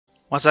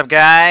What's up,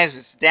 guys?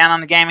 It's Down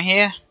on the Gamer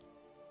here,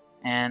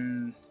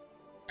 and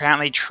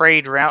apparently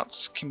trade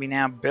routes can be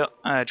now built.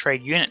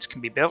 Trade units can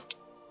be built.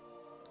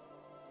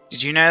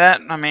 Did you know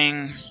that? I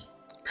mean,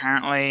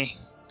 apparently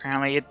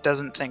it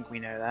doesn't think we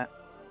know that.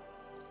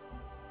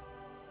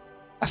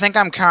 I think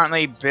I'm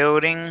currently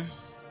building.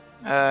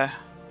 So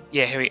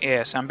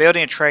I'm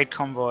building a trade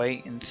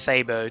convoy in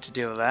Thabo to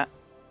deal with that.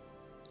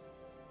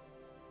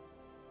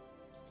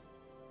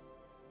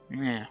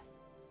 Yeah.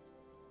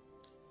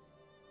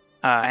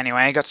 Anyway,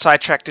 I got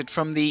sidetracked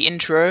from the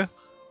intro.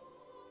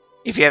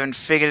 If you haven't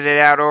figured it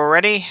out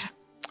already,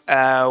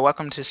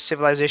 welcome to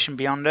Civilization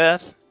Beyond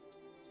Earth.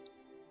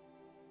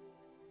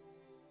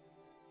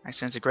 I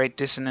sense a great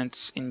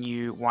dissonance in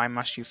you. Why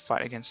must you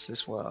fight against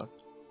this world?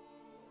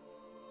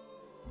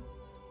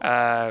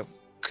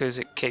 Because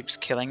it keeps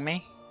killing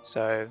me,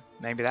 so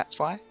maybe that's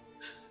why.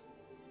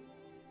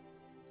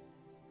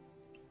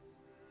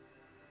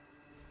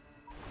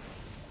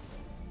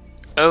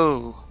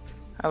 Oh,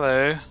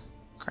 hello,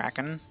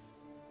 Kraken.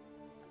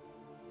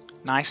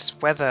 Nice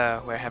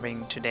weather we're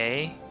having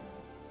today.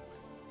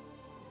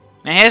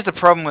 Now here's the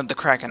problem with the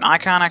Kraken. I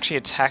can't actually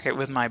attack it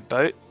with my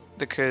boat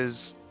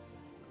because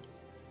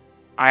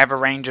I have a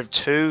range of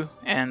 2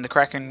 and the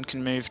Kraken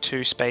can move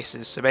 2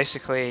 spaces. So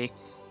basically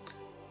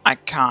I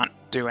can't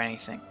do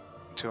anything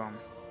to him.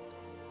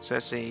 So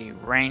let's see,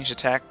 ranged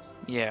attack.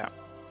 Yeah.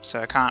 So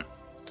I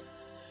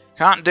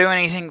can't do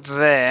anything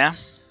there.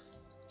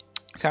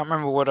 I can't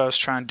remember what I was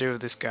trying to do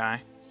with this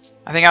guy.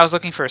 I think I was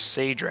looking for a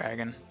sea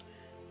dragon.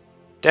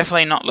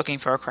 Definitely not looking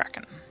for a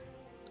Kraken.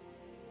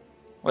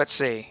 Let's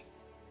see.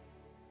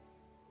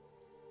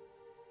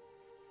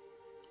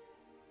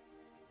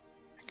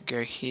 I could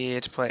go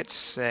here to play it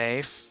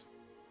safe.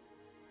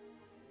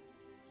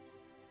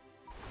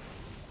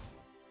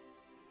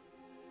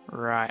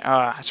 Right.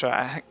 Oh, that's right.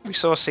 I think we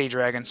saw a sea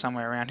dragon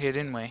somewhere around here,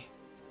 didn't we?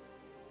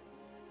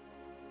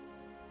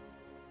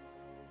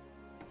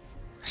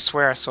 I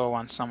swear I saw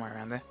one somewhere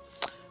around there.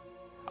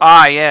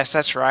 Ah, yes,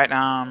 that's right.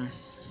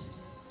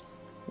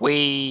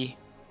 We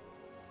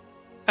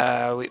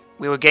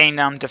were getting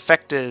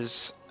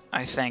defectors,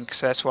 I think,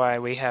 so that's why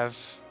we have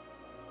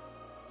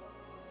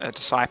a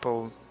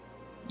disciple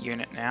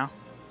unit now.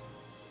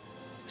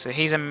 So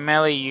he's a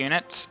melee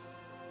unit.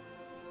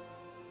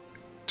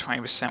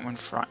 20% when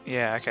front.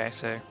 Yeah, okay,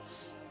 so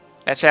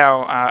that's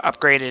our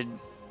upgraded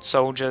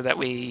soldier that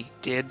we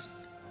did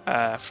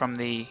from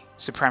the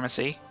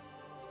supremacy.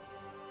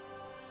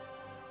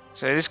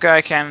 So this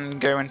guy can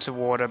go into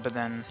water, but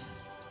then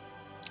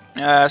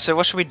so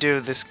what should we do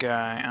with this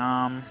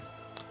guy?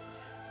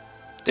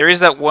 There is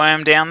that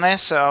worm down there,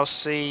 so I'll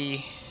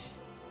see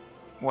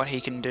what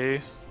he can do.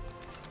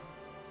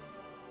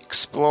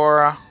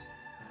 Explorer.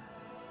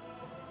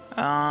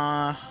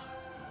 I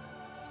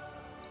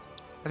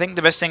think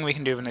the best thing we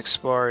can do with an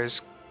explorer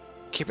is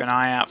keep an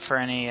eye out for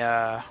any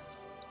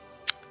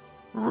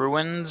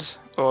ruins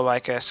or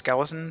like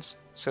skeletons.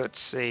 So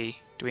let's see,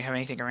 do we have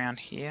anything around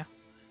here?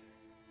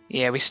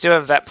 Yeah, we still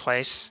have that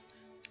place,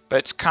 but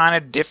it's kind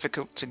of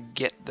difficult to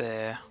get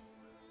there.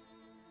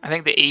 I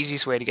think the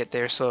easiest way to get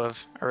there is sort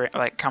of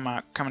like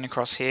coming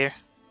across here,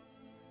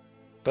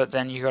 but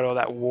then you got all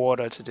that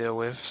water to deal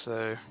with,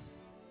 so.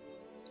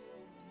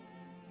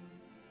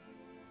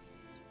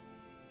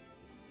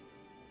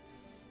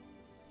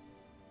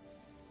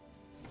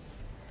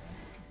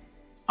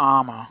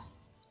 Armor.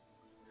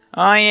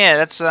 Oh yeah,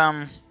 that's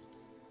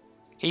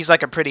he's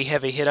like a pretty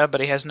heavy hitter,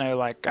 but he has no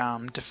like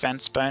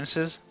defense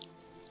bonuses.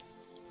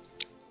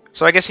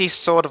 So I guess he's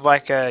sort of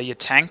like your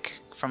tank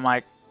from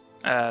like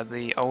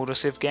the older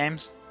Civ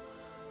games.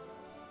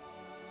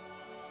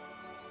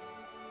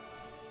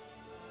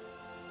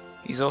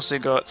 He's also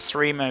got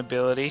 3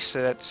 mobility,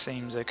 so that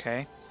seems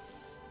okay.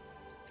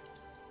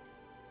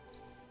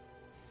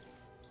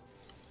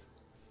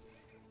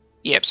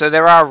 Yep, so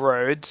there are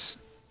roads.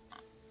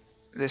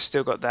 They've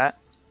still got that.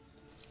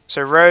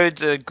 So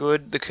roads are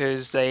good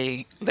because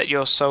they let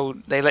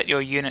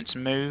your units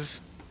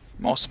move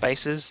more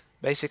spaces,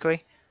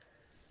 basically.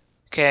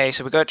 Okay,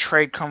 so we got a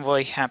trade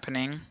convoy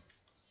happening.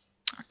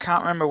 I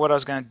can't remember what I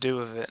was going to do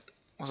with it.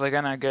 Was I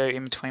going to go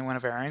in between one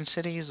of our own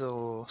cities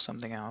or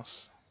something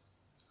else?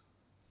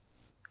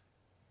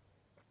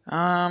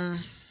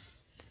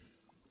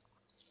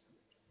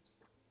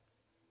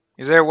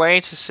 Is there a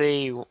way to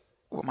see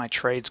what my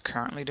trade's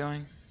currently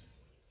doing?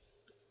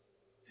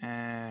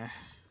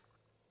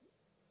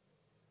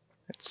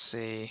 Let's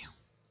see.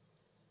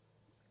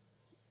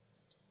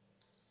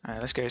 Alright,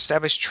 let's go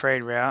establish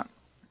trade route.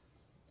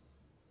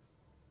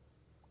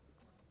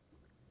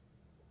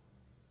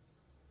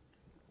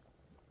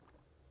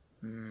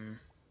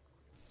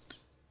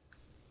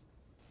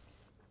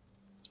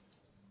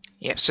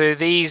 Yep, so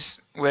these,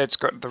 where it's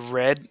got the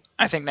red,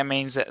 I think that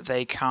means that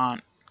they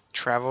can't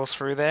travel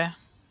through there.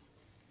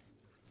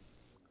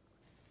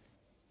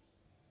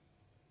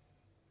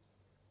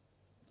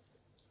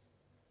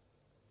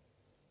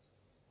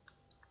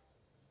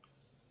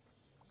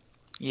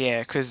 Yeah,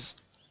 because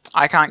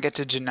I can't get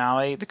to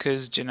Janali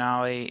because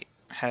Janali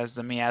has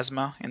the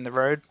miasma in the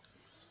road.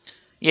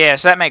 Yeah,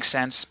 so that makes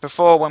sense.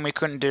 Before, when we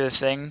couldn't do the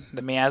thing,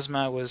 the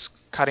miasma was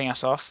cutting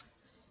us off.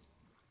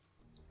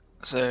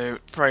 So,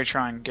 probably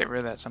try and get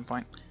rid of that at some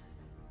point.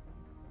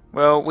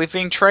 Well, we've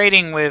been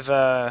trading with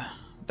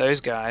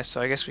those guys,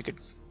 so I guess we could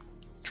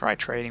try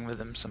trading with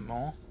them some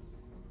more.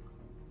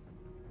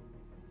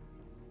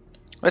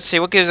 Let's see,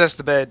 what gives us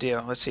the better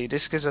deal? Let's see,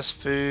 this gives us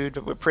food,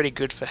 but we're pretty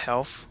good for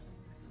health.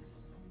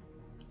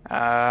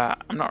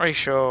 I'm not really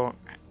sure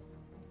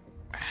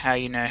how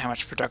you know how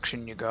much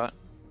production you got.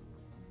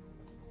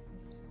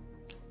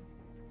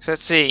 So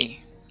let's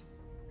see.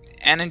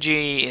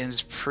 Energy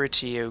is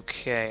pretty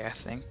okay, I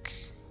think.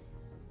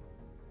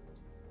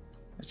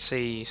 Let's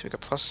see, so we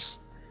got plus.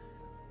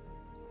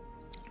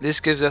 This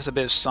gives us a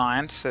bit of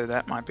science, so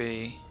that might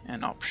be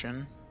an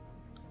option.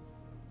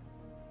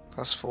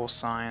 +4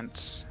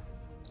 science.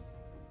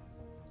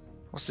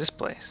 What's this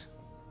place?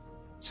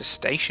 It's a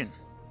station.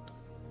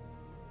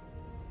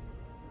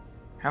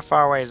 How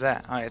far away is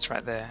that? Oh, it's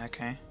right there.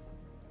 Okay.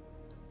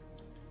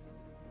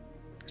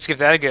 Let's give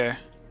that a go.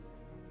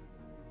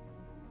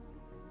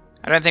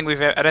 I don't think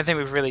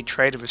we've really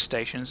traded with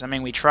stations. I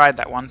mean, we tried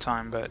that one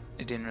time, but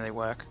it didn't really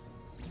work.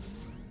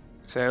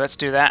 So let's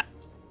do that.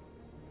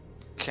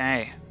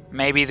 Okay.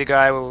 Maybe the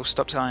guy will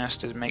stop telling us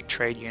to make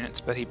trade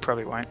units, but he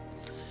probably won't.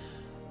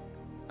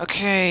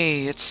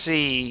 Okay, let's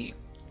see.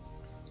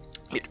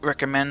 It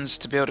recommends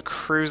to build a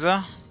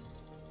cruiser.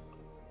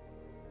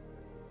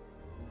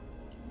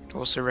 It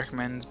also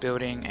recommends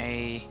building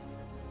a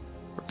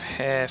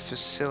repair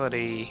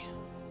facility.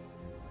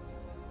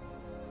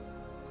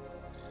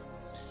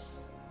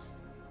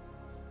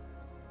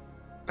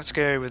 Let's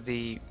go with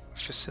the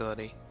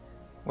facility.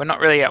 We're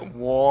not really at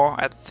war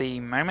at the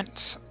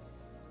moment,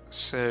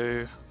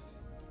 so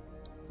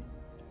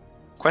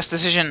quest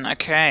decision.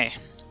 Okay.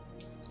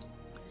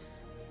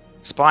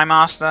 Spy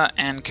Master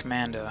and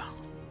Commander.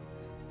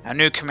 Our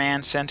new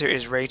command center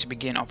is ready to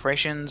begin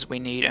operations. We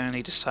need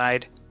only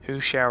decide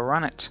who shall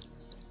run it.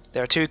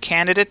 There are two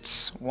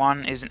candidates.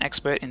 One is an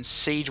expert in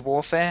siege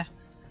warfare,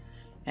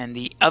 and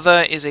the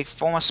other is a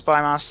former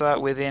spy master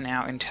within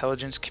our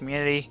intelligence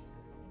community.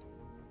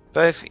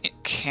 Both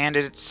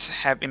candidates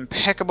have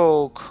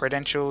impeccable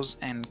credentials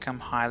and come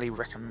highly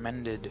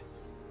recommended.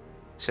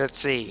 So let's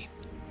see.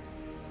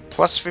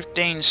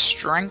 +15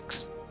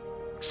 strength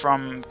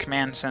from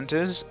command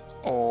centers,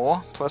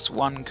 or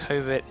 +1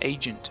 covert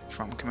agent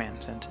from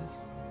command centers.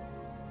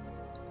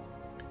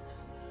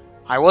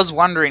 I was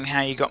wondering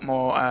how you got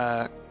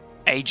more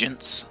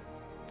agents.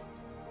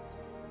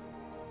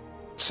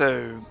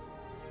 So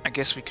I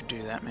guess we could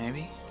do that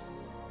maybe.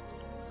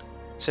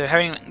 So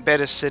having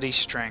better city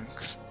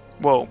strength.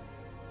 Well,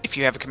 if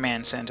you have a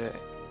command center,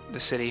 the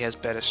city has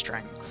better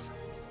strength.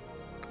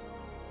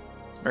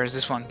 Whereas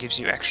this one gives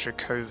you extra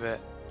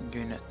covert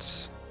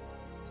units.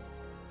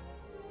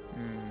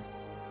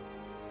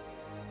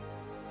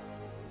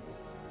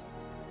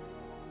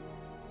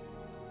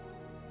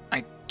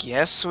 I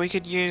guess we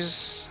could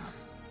use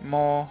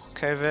more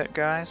covert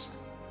guys.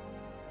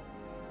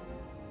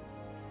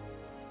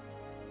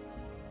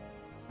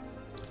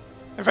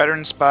 A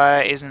veteran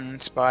spy is an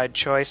inspired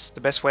choice.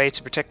 The best way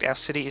to protect our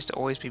city is to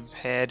always be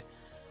prepared,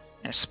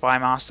 and a spy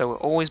master will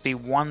always be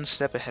one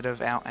step ahead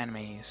of our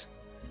enemies.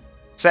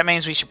 So that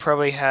means we should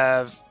probably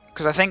have,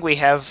 because I think we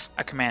have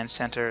a command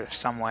center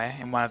somewhere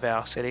in one of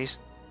our cities.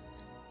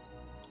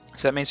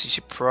 So that means we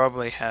should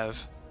probably have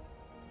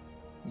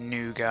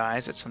new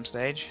guys at some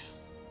stage.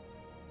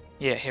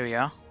 Yeah, here we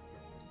are.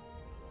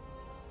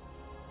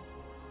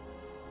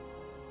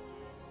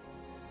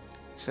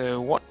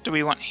 So what do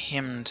we want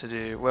him to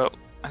do? Well,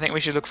 I think we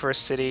should look for a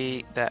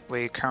city that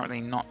we're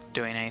currently not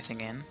doing anything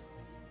in.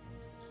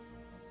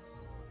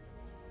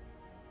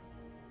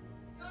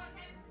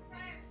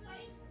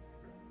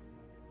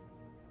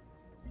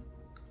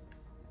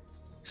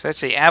 So let's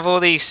see, out of all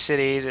these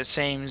cities, it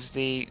seems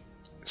the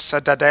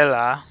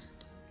Ciudadela,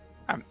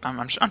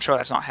 I'm sure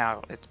that's not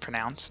how it's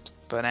pronounced,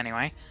 but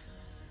anyway,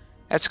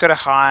 that's got a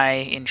high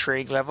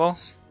intrigue level.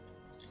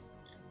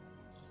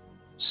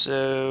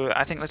 So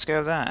I think let's go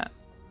with that.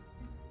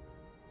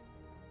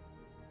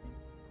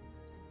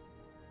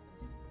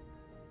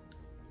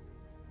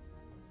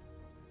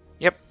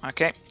 Yep,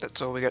 okay, that's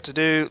all we got to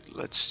do.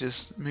 Let's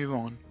just move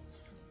on.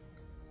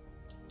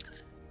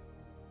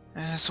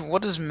 So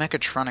what does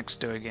mechatronics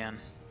do again?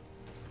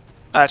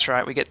 That's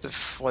right, we get the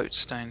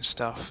floatstone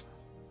stuff.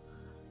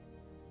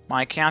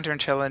 My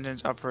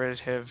counterintelligence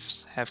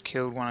operatives have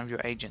killed one of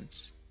your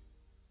agents.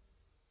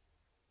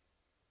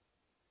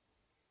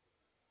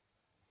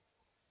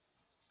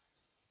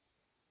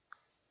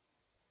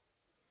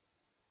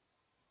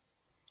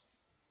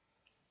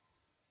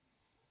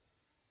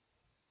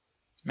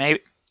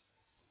 Maybe.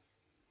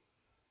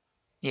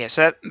 Yeah,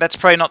 so that's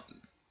probably not.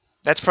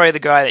 That's probably the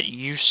guy that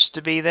used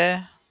to be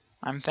there,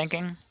 I'm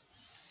thinking.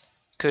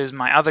 Because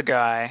my other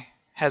guy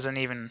hasn't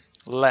even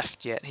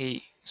left yet.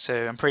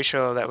 So I'm pretty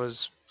sure that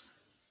was.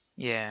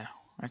 Yeah,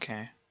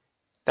 okay.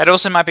 That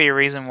also might be a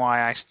reason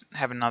why I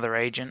have another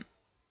agent.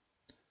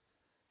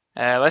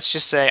 Let's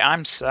just say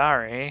I'm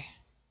sorry.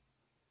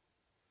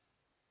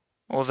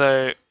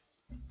 Although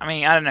I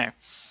mean, I don't know.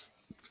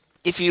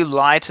 If you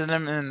lie to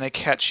them and then they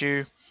catch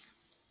you,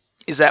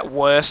 is that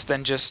worse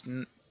than just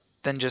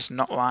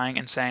not lying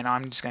and saying,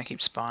 "I'm just going to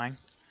keep spying"?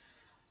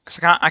 Because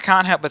I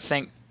can't help but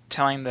think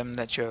telling them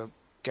that you're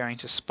going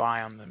to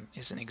spy on them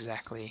isn't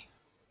exactly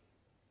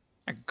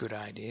a good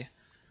idea.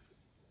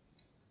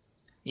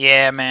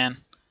 Yeah, man.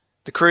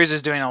 The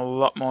cruiser's doing a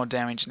lot more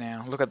damage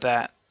now. Look at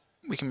that.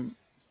 We can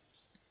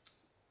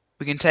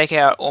take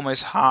out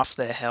almost half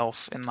their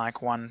health in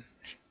like one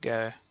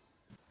go.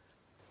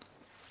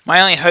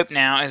 My only hope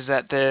now is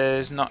that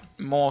there's not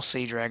more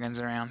sea dragons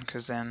around,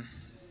 because then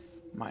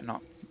it might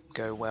not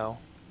go well.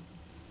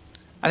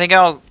 I think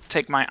I'll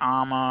take my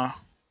armor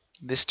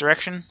this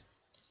direction,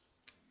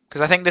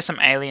 because I think there's some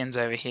aliens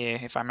over here,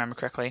 if I remember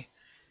correctly.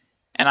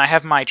 And I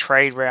have my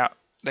trade route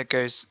that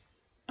goes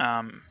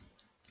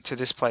to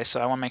this place,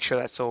 so I want to make sure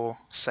that's all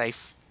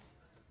safe.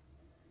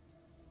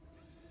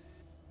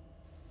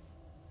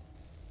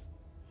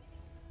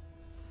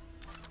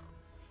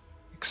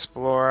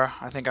 Explorer,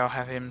 I think I'll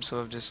have him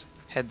sort of just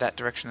head that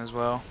direction as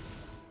well.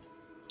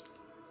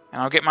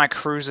 And I'll get my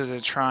cruiser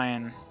to try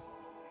and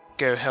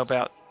go help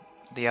out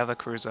the other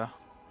cruiser.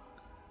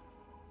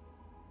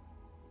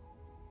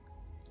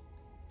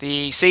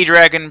 The Sea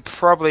Dragon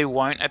probably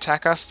won't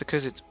attack us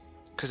because it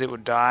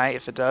would die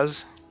if it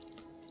does.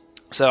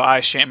 So I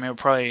assume it'll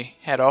probably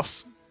head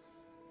off.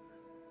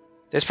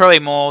 There's probably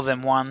more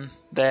than one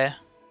there.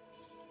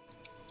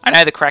 I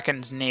know the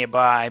Kraken's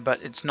nearby,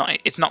 but it's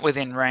not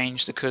within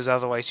range, because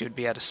otherwise you'd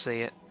be able to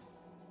see it.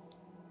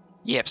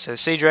 Yep, so the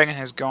Sea Dragon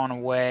has gone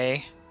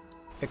away.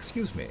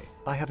 Excuse me,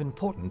 I have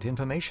important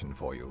information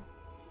for you.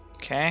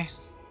 Okay.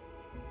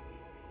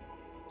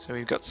 So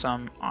we've got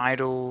some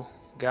idle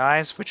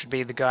guys, which would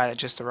be the guy that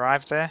just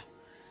arrived there.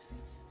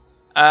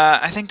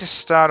 I think to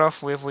start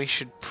off with, we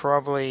should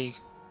probably...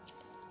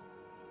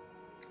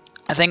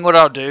 I think what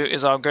I'll do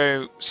is I'll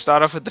go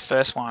start off with the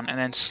first one and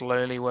then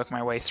slowly work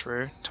my way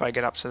through till I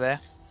get up to there.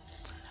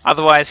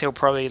 Otherwise he'll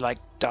probably like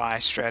die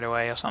straight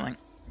away or something.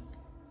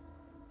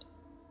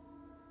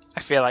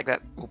 I feel like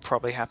that will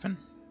probably happen.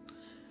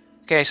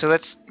 Okay, so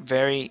let's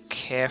very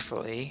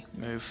carefully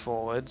move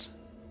forwards.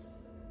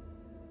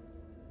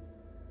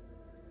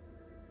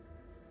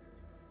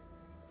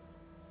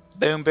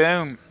 Boom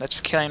boom, that's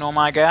for killing all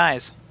my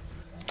guys.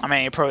 I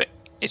mean,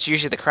 it's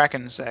usually the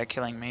Krakens that are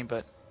killing me,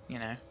 but you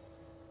know.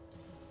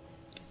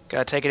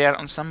 Gotta take it out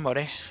on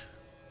somebody.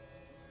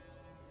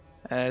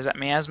 Is that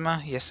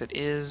miasma? Yes, it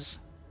is.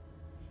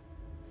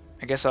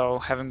 I guess I'll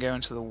have him go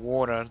into the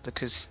water,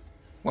 because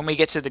when we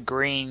get to the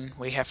green,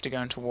 we have to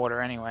go into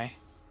water anyway.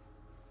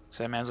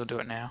 So I may as well do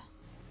it now.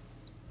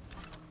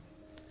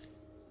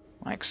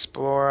 My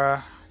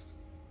explorer.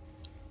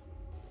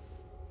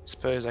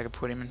 Suppose I could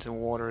put him into the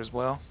water as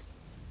well.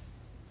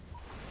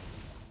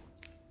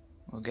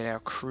 We'll get our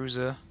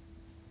cruiser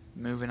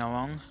moving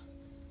along.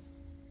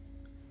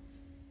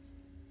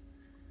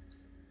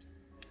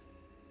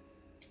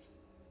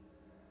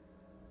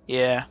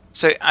 Yeah,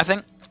 so I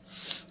think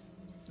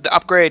the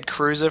upgrade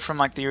cruiser from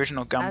like the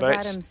original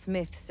gunboats. As Adam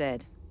Smith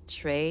said,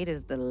 trade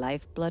is the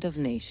lifeblood of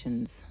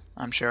nations.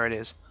 I'm sure it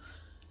is.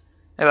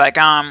 They're like,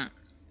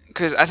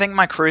 because I think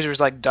my cruiser is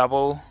like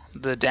double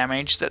the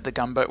damage that the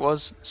gunboat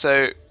was.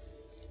 So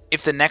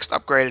if the next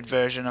upgraded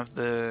version of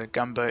the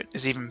gunboat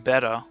is even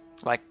better,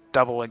 like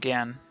double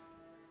again,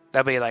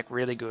 that'll be like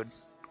really good.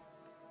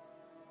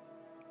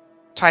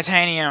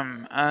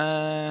 Titanium.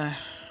 I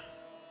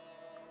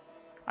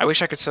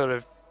wish I could sort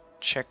of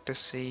check to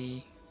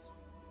see.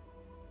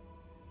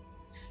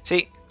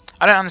 See,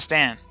 I don't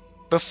understand.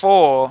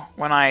 Before,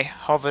 when I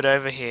hovered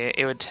over here,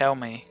 it would tell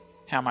me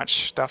how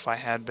much stuff I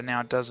had, but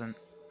now it doesn't.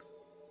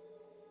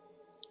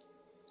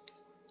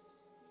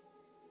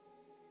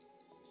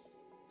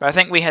 But I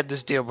think we had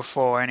this deal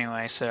before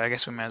anyway, so I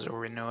guess we may as well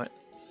renew it.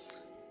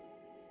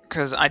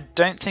 Because I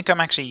don't think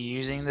I'm actually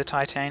using the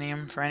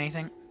titanium for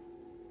anything.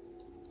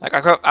 Like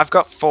I've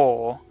got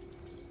 4,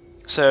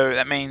 so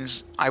that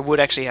means I would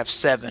actually have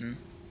 7.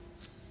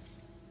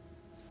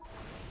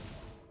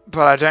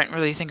 But I don't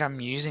really think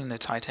I'm using the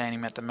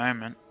titanium at the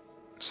moment,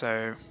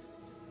 so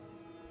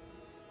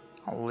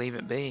I'll leave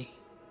it be.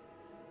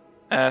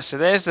 So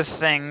there's the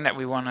thing that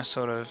we want to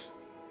sort of...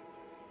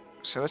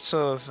 So let's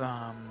sort of...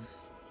 I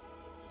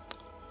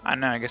don't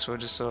know, I guess we'll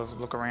just sort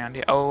of look around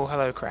here. Oh,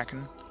 hello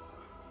Kraken.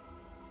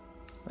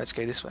 Let's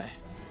go this way.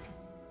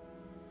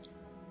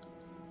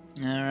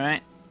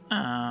 Alright.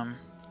 Let's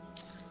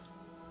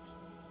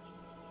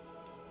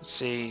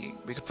see.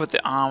 We could put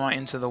the armor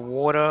into the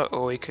water,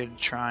 or we could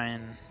try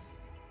and...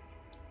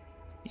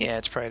 Yeah,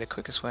 it's probably the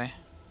quickest way.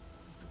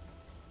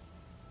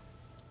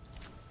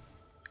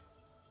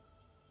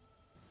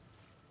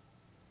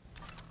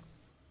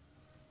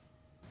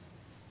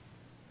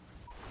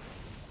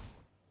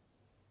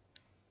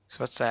 So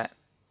what's that?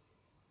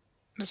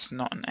 That's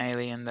not an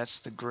alien, that's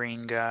the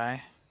green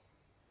guy.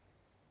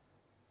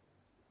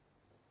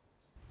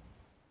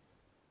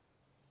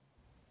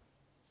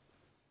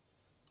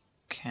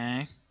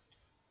 Okay.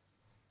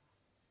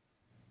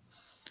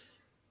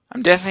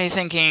 I'm definitely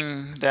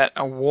thinking that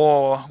a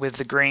war with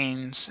the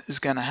Greens is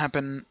going to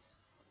happen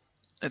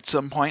at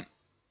some point.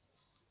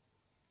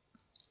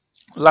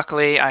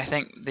 Luckily, I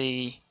think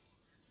these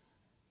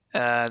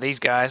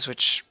guys,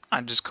 which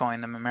I'm just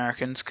calling them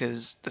Americans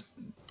because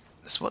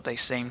that's what they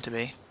seem to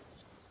be.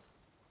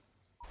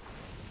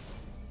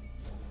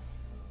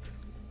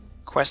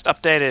 Quest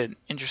updated.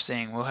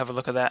 Interesting. We'll have a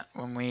look at that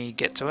when we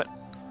get to it.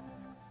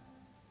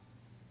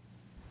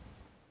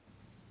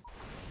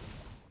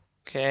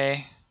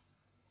 Okay.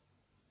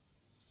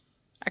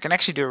 I can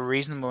actually do a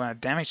reasonable amount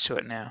of damage to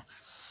it now.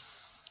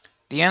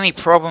 The only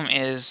problem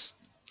is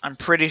I'm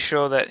pretty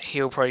sure that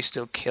he'll probably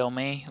still kill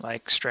me,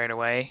 like, straight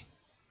away.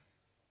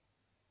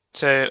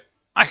 So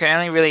I can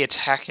only really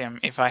attack him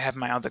if I have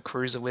my other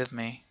cruiser with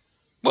me.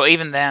 Well,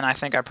 even then, I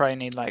think I probably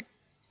need, like...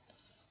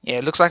 Yeah,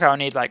 it looks like I'll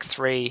need, like,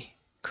 3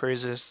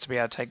 cruisers to be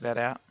able to take that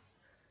out.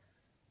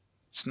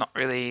 It's not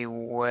really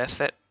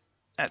worth it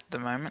at the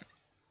moment.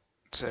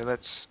 So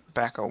let's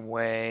back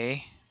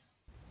away.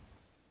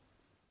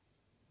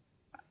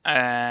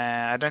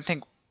 I don't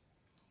think...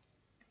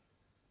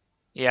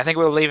 Yeah, I think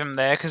we'll leave him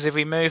there, because if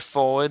we move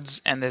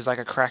forwards and there's like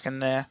a Kraken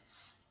there,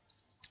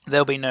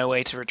 there'll be no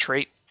way to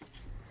retreat.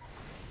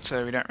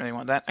 So we don't really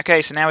want that.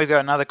 Okay, so now we've got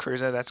another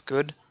cruiser, that's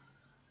good.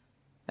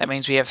 That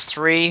means we have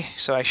 3,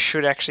 so I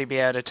should actually be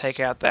able to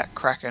take out that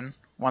Kraken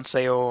once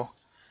they all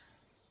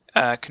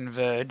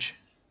converge.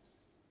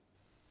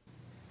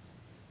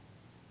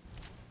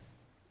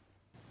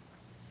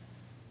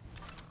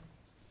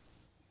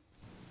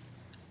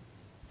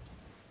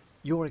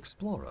 Your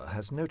explorer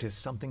has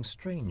noticed something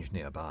strange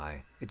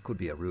nearby. It could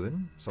be a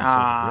ruin, some sort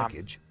of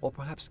wreckage, or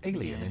perhaps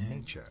alien in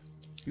nature.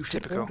 You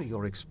should order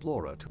your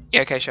explorer to...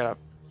 Yeah, okay, shut up.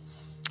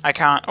 I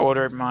can't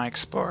order my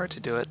explorer to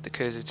do it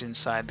because it's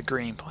inside the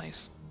green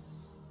place.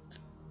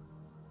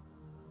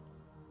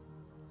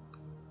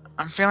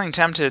 I'm feeling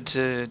tempted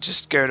to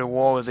just go to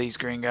war with these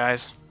green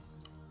guys.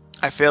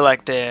 I feel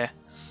like they're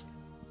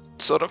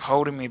sort of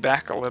holding me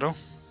back a little.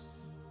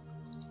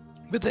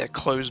 With their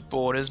closed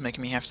borders,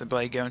 making me have to go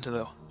into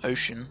the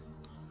ocean.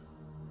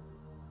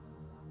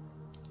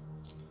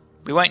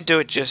 We won't do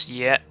it just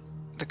yet,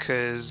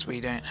 because we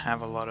don't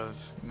have a lot of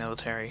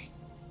military.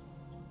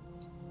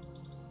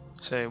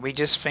 So we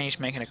just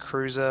finished making a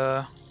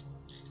cruiser.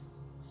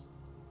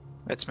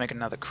 Let's make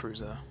another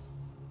cruiser.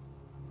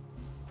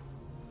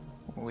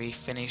 We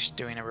finished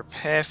doing a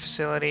repair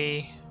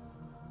facility.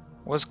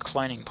 What does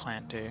cloning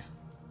plant do?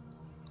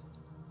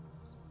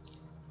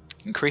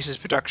 Increases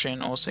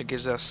production, also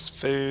gives us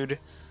food,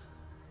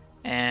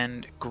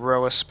 and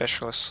grow a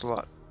specialist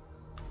slot.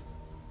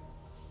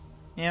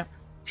 Yep,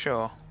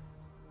 sure.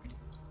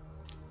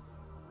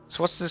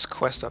 So what's this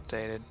quest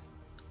updated?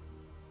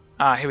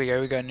 Ah, here we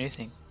go, we got a new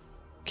thing.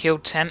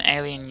 Killed 10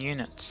 alien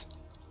units.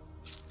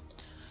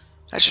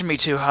 That shouldn't be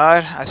too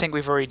hard. I think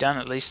we've already done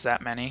at least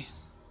that many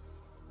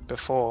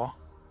before.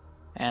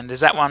 And there's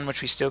that one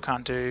which we still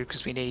can't do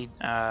because we need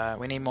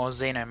more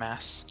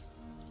xenomass.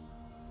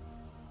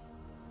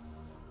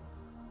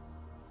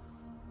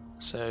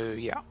 So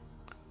yeah.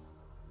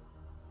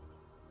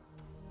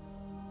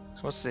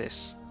 So what's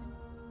this?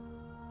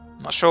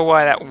 I'm not sure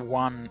why that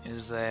 1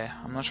 is there.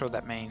 I'm not sure what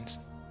that means.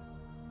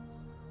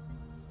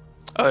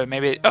 Oh,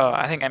 maybe. Oh,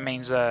 I think that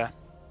means the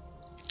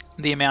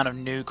amount of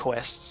new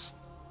quests.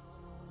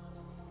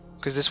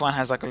 Because this one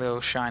has like a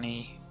little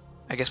shiny,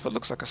 I guess what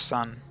looks like a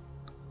sun.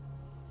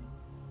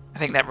 I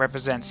think that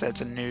represents that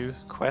it's a new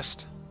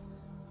quest.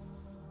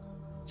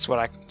 It's the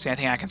only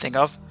thing I can think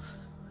of.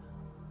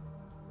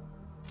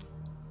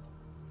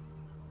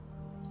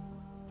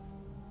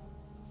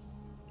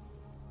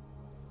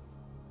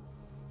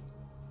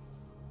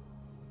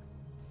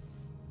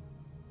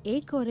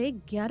 एक और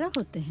एक 11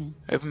 होते हैं.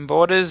 Open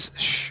borders,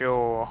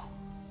 sure.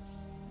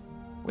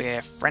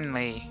 We're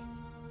friendly.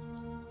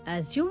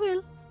 As you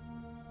will.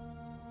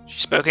 She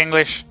spoke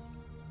English.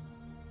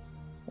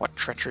 What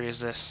treachery is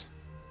this?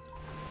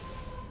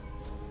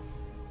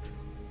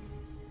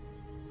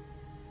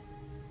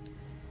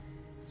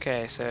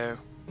 Okay, so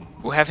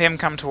we'll have him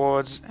come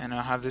towards, and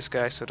I'll have this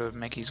guy sort of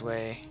make his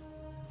way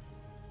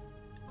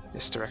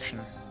this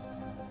direction.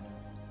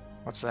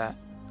 What's that?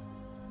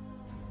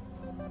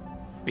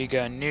 We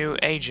got a new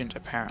agent,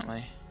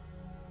 apparently.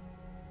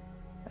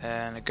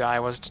 And a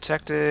guy was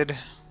detected.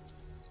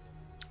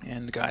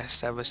 And the guy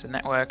established a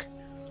network.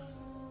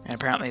 And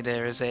apparently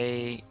there is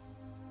a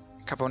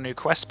couple of new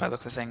quests by the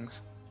look of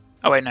things.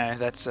 Oh wait, no,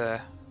 that's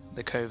the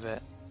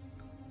Covert.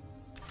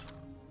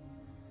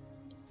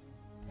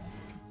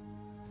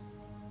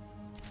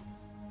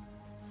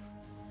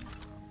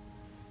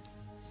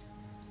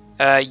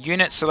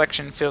 Unit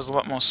selection feels a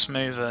lot more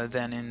smoother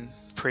than in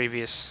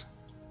previous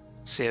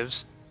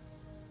civs.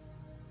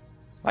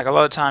 Like a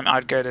lot of time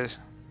I'd go to...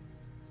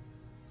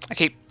 I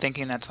keep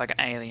thinking that's like an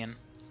alien.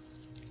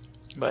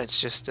 But it's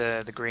just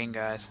the green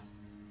guys.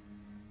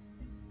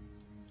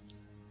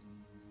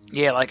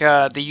 Yeah, like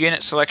the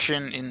unit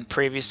selection in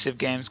previous civ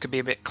games could be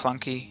a bit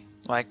clunky.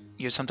 Like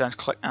you'd sometimes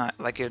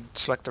you'd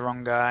select the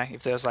wrong guy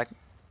if there was like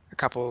a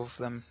couple of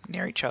them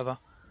near each other.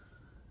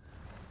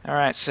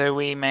 Alright, so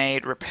we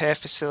made repair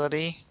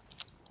facility.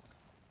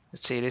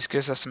 Let's see, this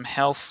gives us some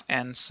health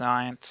and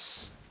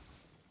science.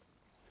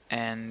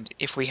 And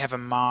if we have a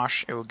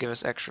marsh, it will give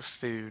us extra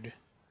food.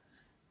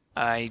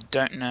 I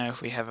don't know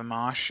if we have a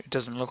marsh. It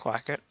doesn't look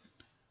like it.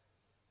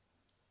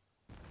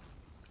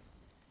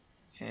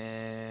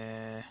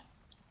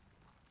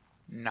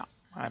 No,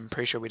 I'm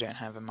pretty sure we don't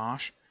have a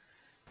marsh.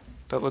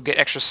 But we'll get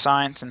extra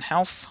science and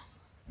health.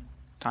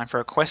 Time for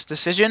a quest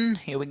decision.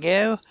 Here we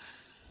go.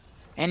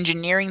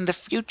 Engineering the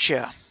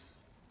future.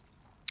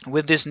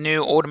 With this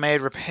new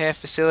automated repair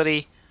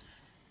facility,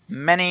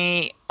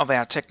 many of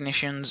our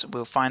technicians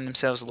will find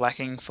themselves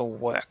lacking for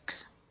work.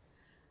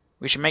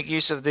 We should make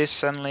use of this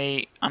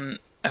suddenly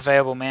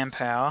unavailable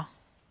manpower.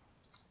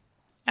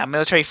 Our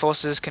military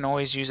forces can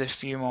always use a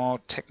few more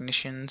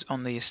technicians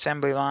on the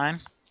assembly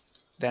line.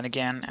 Then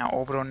again, our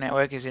orbital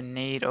network is in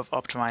need of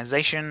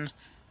optimization.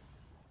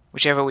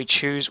 Whichever we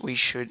choose, we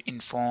should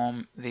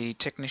inform the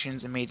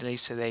technicians immediately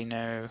so they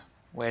know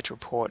where to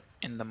report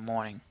in the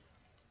morning.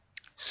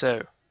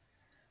 So,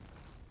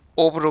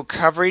 orbital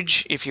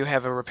coverage, if you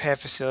have a repair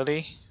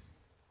facility,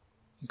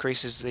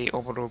 increases the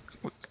orbital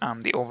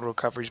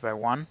coverage by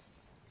 1.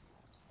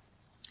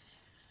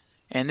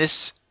 And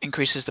this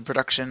increases the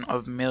production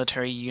of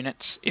military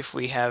units if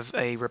we have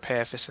a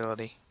repair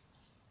facility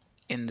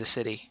in the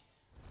city.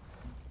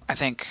 I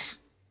think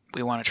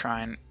we want to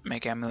try and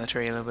make our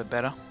military a little bit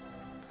better.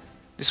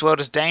 This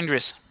world is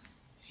dangerous.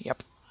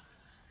 Yep.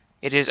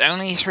 It is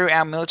only through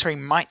our military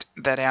might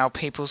that our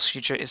people's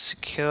future is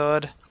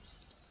secured.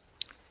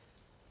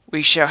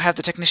 We shall have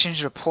the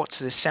technicians report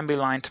to the assembly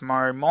line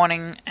tomorrow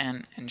morning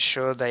and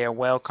ensure they are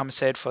well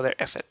compensated for their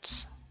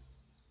efforts.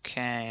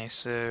 Okay,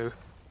 so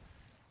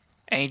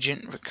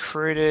agent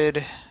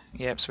recruited.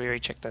 Yep, so we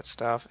already checked that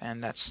stuff,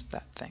 and that's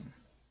that thing.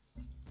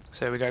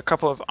 So we got a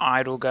couple of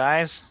idle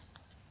guys.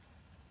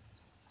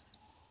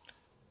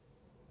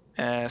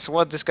 So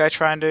what did this guy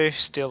try and do?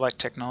 Steal like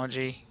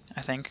technology,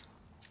 I think.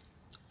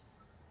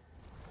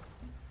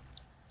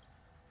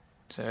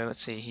 So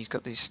let's see, he's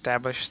got the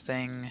established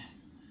thing.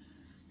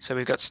 So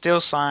we've got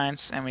steal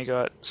science and we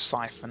got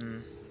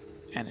siphon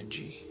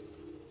energy.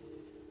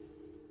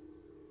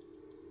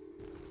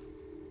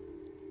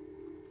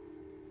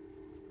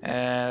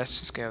 Let's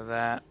just go with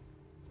that.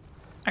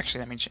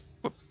 Actually, let me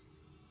whoop.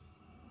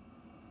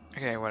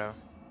 Okay, whatever.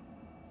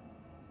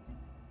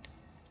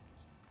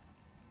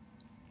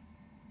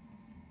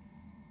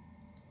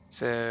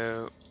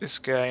 So this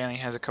guy only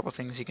has a couple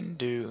things he can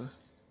do,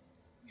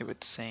 it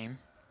would seem.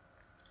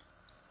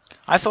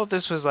 I thought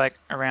this was like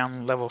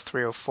around level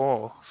 3 or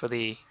 4 for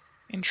the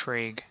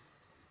intrigue.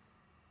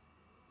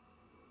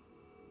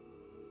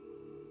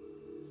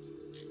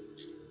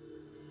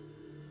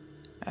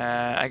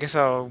 I guess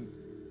I'll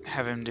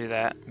have him do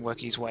that,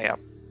 work his way up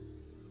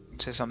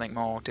to something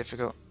more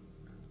difficult.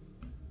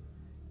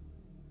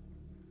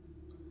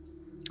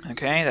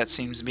 Okay, that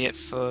seems to be it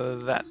for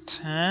that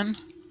turn.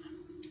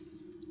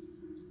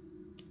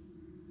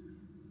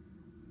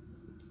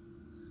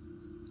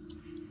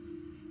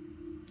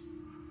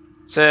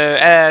 So,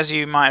 as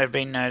you might have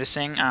been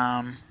noticing,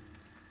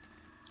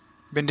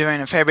 been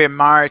doing a fair bit of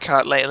Mario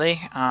Kart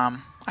lately.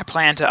 I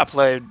plan to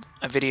upload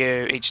a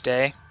video each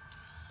day.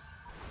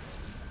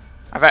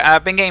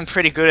 I've been getting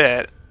pretty good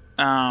at it.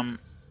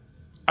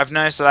 I've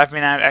noticed that I've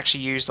been able to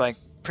actually use like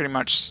pretty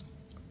much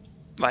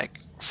like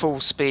full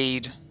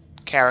speed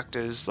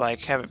characters, like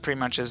have it pretty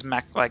much as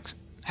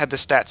had the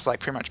stats like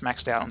pretty much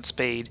maxed out on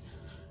speed,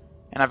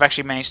 and I've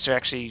actually managed to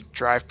actually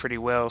drive pretty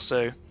well.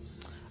 So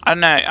I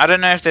don't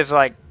know if they've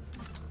like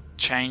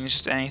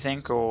changed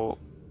anything, or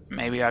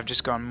maybe I've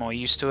just gotten more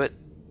used to it,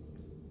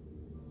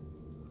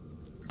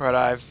 but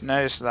I've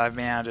noticed that I've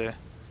been able to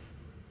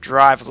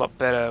drive a lot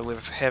better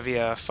with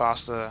heavier,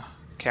 faster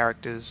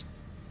characters.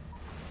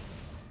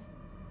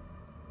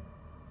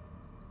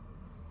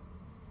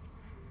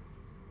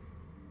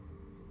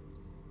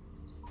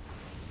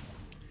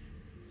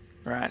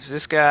 Right, so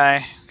this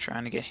guy,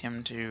 trying to get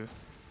him to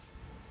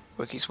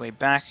work his way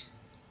back.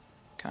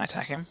 Can I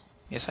attack him?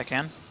 Yes, I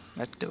can.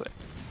 Let's do it.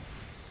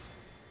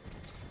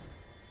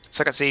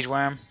 Suck at Siege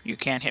Worm, you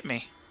can't hit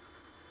me.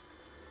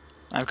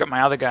 I've got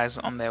my other guys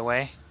on their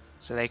way,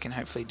 so they can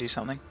hopefully do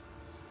something.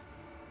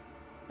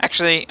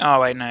 Actually,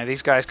 oh wait, no,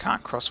 these guys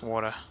can't cross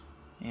water.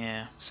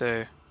 Yeah,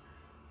 so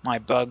my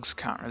bugs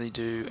can't really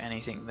do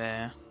anything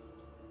there.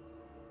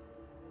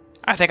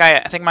 I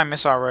think my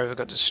missile rover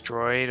got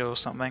destroyed or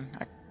something.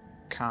 I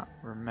can't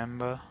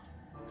remember.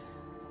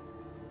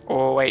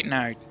 Or wait,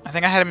 no, I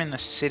think I had him in the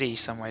city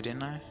somewhere,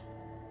 didn't I?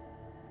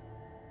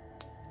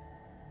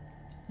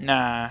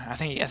 Nah, I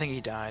think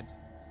he died.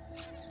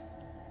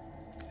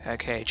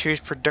 Okay, choose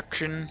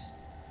production,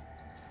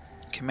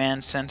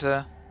 command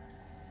center.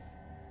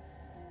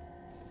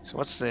 So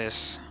what's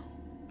this?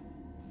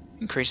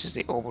 Increases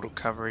the orbital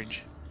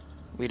coverage.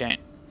 We don't.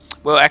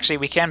 Well, actually,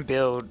 we can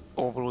build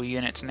orbital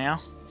units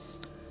now,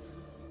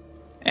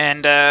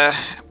 and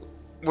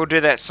we'll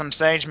do that some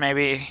stage.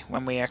 Maybe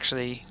when we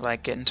actually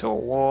like get into a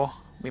war,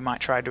 we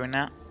might try doing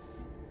that.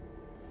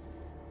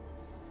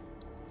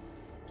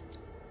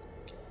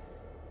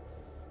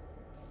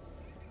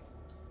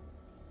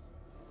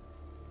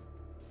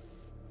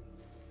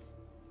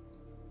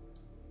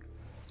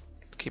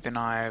 keep an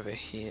eye over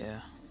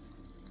here.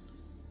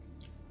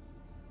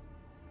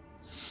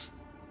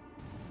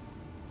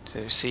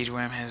 So Siege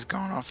Worm has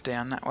gone off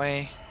down that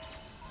way.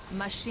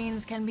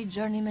 Machines can be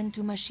journeymen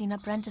to machine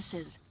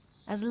apprentices,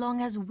 as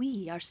long as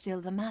we are still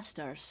the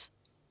masters.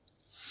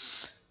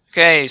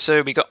 Okay,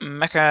 so we got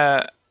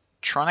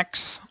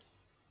Mechatronics.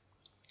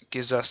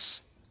 Gives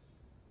us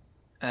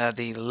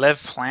the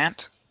Lev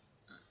plant,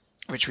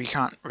 which we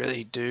can't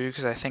really do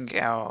because I think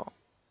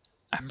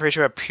I'm pretty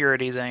sure our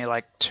purity is only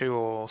like 2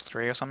 or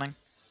 3 or something.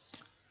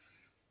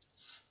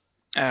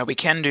 We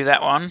can do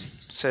that one,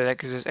 so that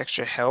gives us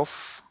extra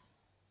health.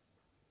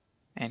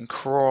 And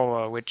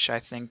Crawler, which I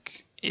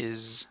think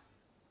is...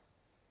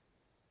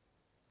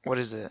 What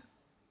is it?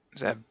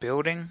 Is that a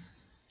building?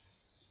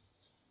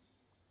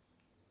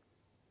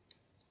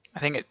 I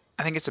think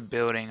it's a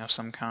building of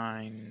some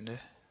kind,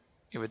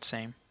 it would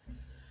seem.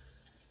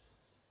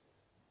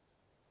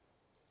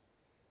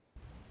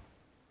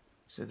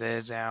 So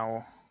there's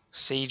our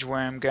Siege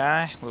Worm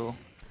guy. We'll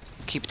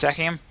keep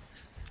attacking him.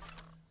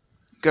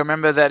 Go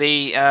remember that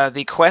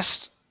the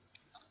quest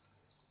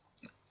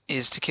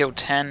is to kill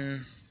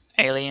 10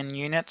 alien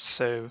units,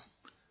 so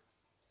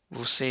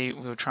we'll see.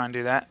 We'll try and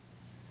do that.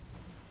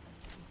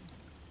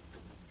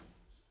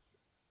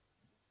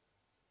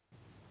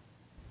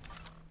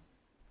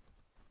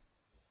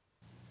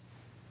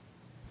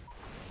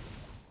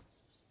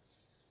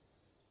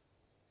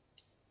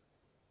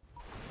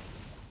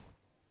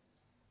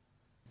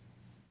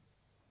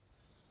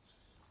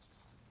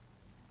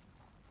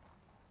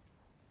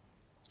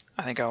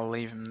 I think I'll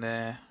leave him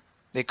there.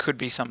 There could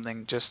be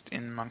something just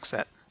in amongst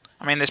that.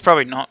 I mean, there's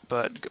probably not,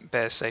 but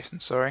better safe than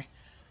sorry.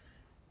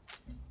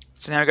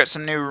 So now we've got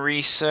some new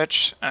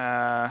research.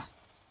 It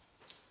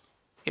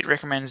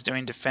recommends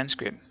doing defense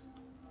grid.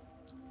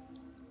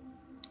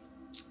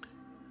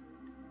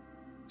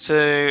 So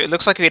it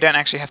looks like we don't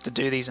actually have to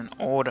do these in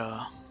order.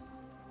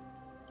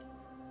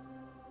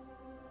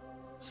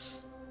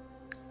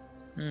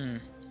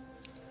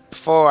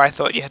 Before I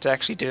thought you had to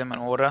actually do them in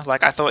order.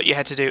 Like I thought you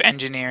had to do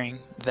engineering,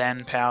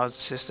 then powered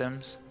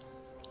systems,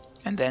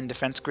 and then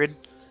defense grid.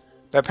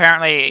 But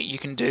apparently you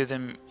can do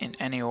them in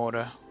any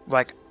order.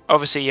 Like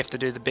obviously you have to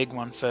do the big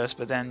one first,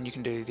 but then you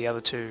can do the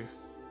other two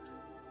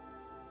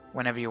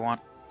whenever you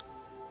want.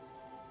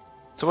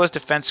 So what does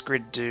defense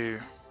grid do?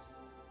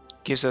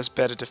 Gives us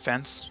better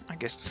defense. I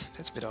guess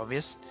that's a bit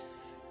obvious.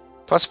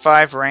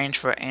 +5 range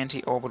for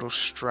anti-orbital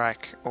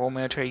strike. All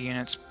military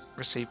units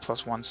receive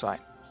 +1 sight.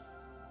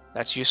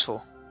 That's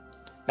useful.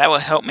 That will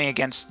help me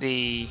against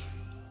the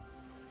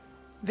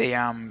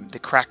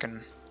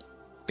Kraken.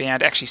 Being able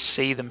to actually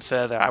see them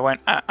further.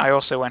 I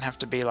also won't have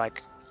to be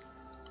like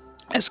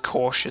as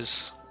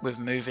cautious with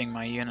moving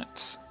my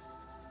units.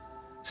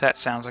 So that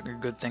sounds like a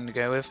good thing to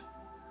go with.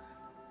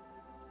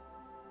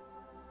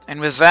 And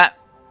with that,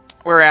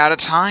 we're out of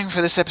time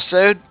for this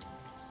episode.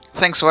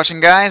 Thanks for watching,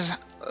 guys.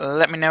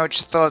 Let me know what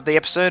you thought of the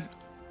episode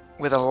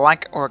with a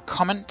like or a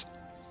comment.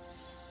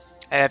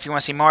 If you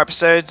want to see more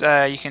episodes,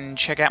 you can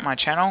check out my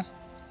channel.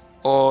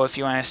 Or if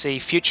you want to see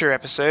future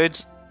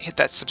episodes, hit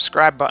that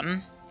subscribe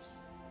button.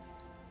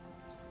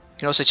 You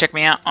can also check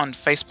me out on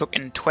Facebook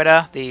and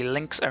Twitter. The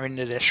links are in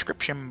the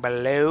description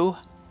below.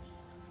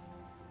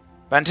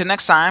 But until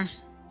next time,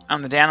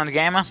 I'm the Downunder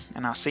Gamer,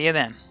 and I'll see you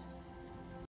then.